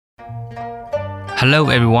Hello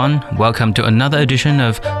everyone, welcome to another edition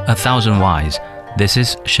of A Thousand Whys. This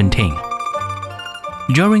is Shenting.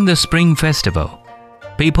 During the Spring Festival,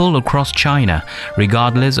 people across China,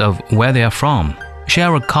 regardless of where they are from,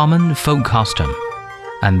 share a common folk custom,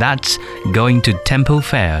 and that's going to temple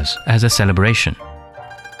fairs as a celebration.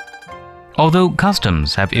 Although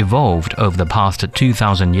customs have evolved over the past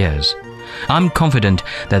 2,000 years, I'm confident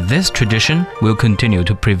that this tradition will continue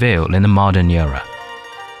to prevail in the modern era.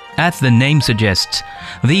 As the name suggests,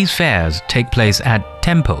 these fairs take place at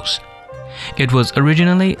temples. It was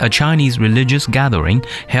originally a Chinese religious gathering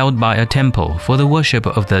held by a temple for the worship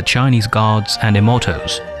of the Chinese gods and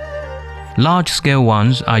immortals. Large-scale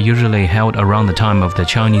ones are usually held around the time of the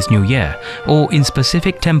Chinese New Year or in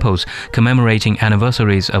specific temples commemorating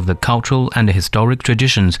anniversaries of the cultural and historic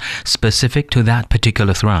traditions specific to that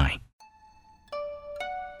particular shrine.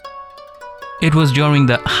 It was during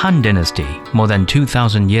the Han Dynasty, more than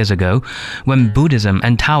 2,000 years ago, when Buddhism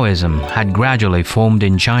and Taoism had gradually formed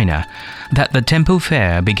in China, that the temple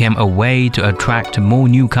fair became a way to attract more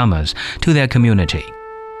newcomers to their community.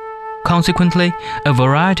 Consequently, a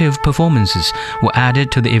variety of performances were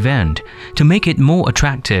added to the event to make it more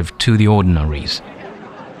attractive to the ordinaries.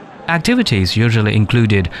 Activities usually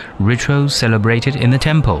included rituals celebrated in the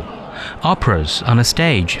temple, operas on a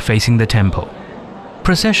stage facing the temple,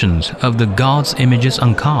 processions of the gods' images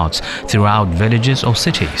on carts throughout villages or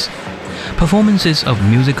cities, performances of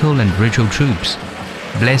musical and ritual troupes,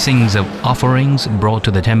 blessings of offerings brought to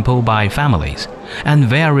the temple by families, and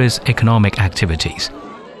various economic activities.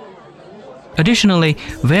 Additionally,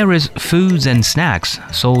 various foods and snacks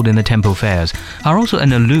sold in the temple fairs are also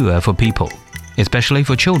an allure for people, especially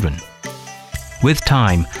for children. With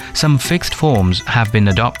time, some fixed forms have been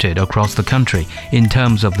adopted across the country in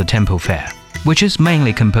terms of the temple fair, which is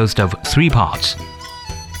mainly composed of three parts: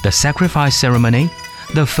 the sacrifice ceremony,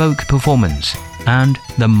 the folk performance, and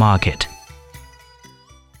the market.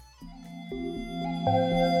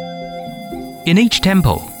 In each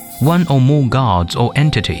temple, one or more gods or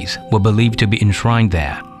entities were believed to be enshrined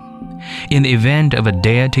there. In the event of a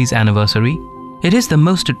deity's anniversary, it is the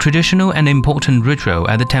most traditional and important ritual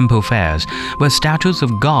at the temple fairs, where statues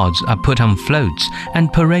of gods are put on floats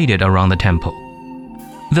and paraded around the temple.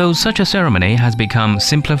 Though such a ceremony has become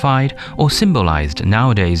simplified or symbolized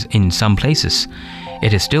nowadays in some places,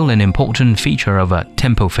 it is still an important feature of a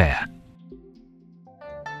temple fair.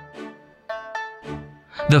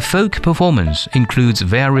 The folk performance includes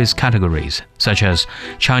various categories such as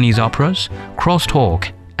Chinese operas,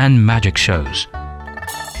 crosstalk, and magic shows.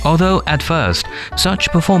 Although at first, such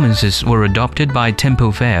performances were adopted by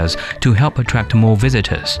temple fairs to help attract more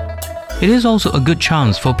visitors, it is also a good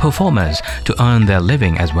chance for performers to earn their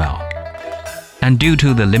living as well. And due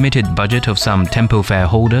to the limited budget of some temple fair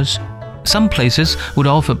holders, some places would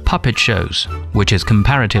offer puppet shows, which is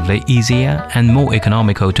comparatively easier and more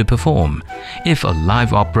economical to perform if a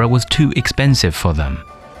live opera was too expensive for them.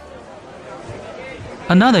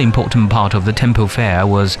 Another important part of the temple fair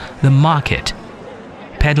was the market.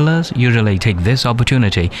 Peddlers usually take this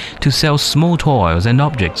opportunity to sell small toys and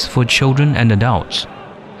objects for children and adults.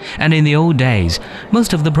 And in the old days,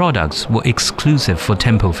 most of the products were exclusive for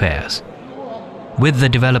temple fairs. With the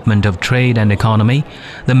development of trade and economy,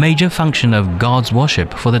 the major function of God's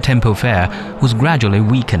worship for the temple fair was gradually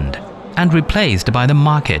weakened and replaced by the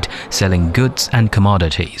market selling goods and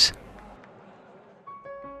commodities.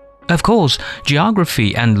 Of course,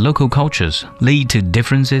 geography and local cultures lead to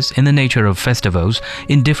differences in the nature of festivals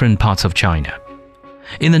in different parts of China.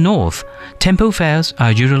 In the north, temple fairs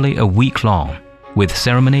are usually a week long, with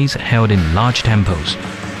ceremonies held in large temples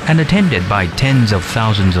and attended by tens of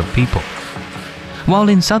thousands of people. While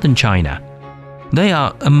in southern China, they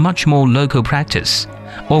are a much more local practice,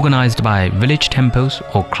 organized by village temples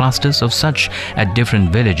or clusters of such at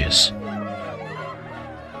different villages.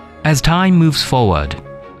 As time moves forward,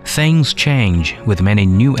 things change, with many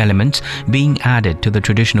new elements being added to the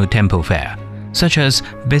traditional temple fair, such as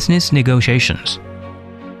business negotiations.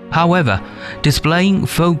 However, displaying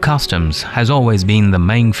folk customs has always been the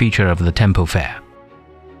main feature of the temple fair.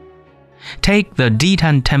 Take the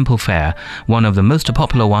Ditan Temple Fair, one of the most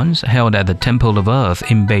popular ones held at the Temple of Earth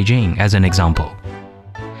in Beijing, as an example.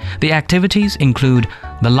 The activities include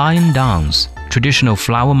the lion dance, traditional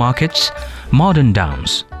flower markets, modern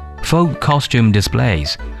dance, folk costume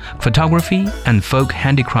displays, photography and folk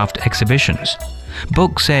handicraft exhibitions,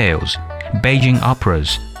 book sales, Beijing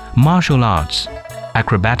operas, martial arts,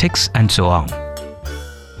 acrobatics, and so on.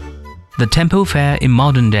 The temple fair in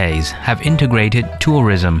modern days have integrated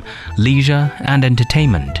tourism, leisure, and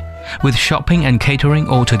entertainment, with shopping and catering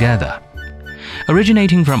all together.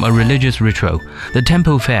 Originating from a religious ritual, the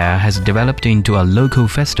temple fair has developed into a local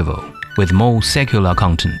festival with more secular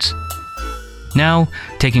contents. Now,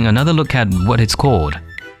 taking another look at what it's called,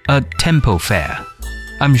 a temple fair.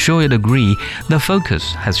 I'm sure you'd agree the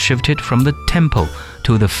focus has shifted from the temple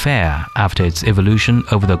to the fair after its evolution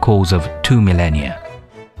over the course of 2 millennia.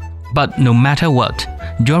 But no matter what,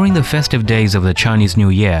 during the festive days of the Chinese New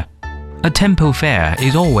Year, a temple fair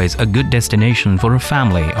is always a good destination for a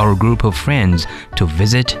family or a group of friends to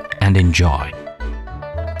visit and enjoy.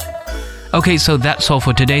 Okay, so that's all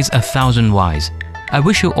for today's 1000 Whys. I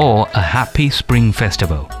wish you all a happy Spring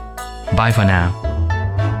Festival. Bye for now.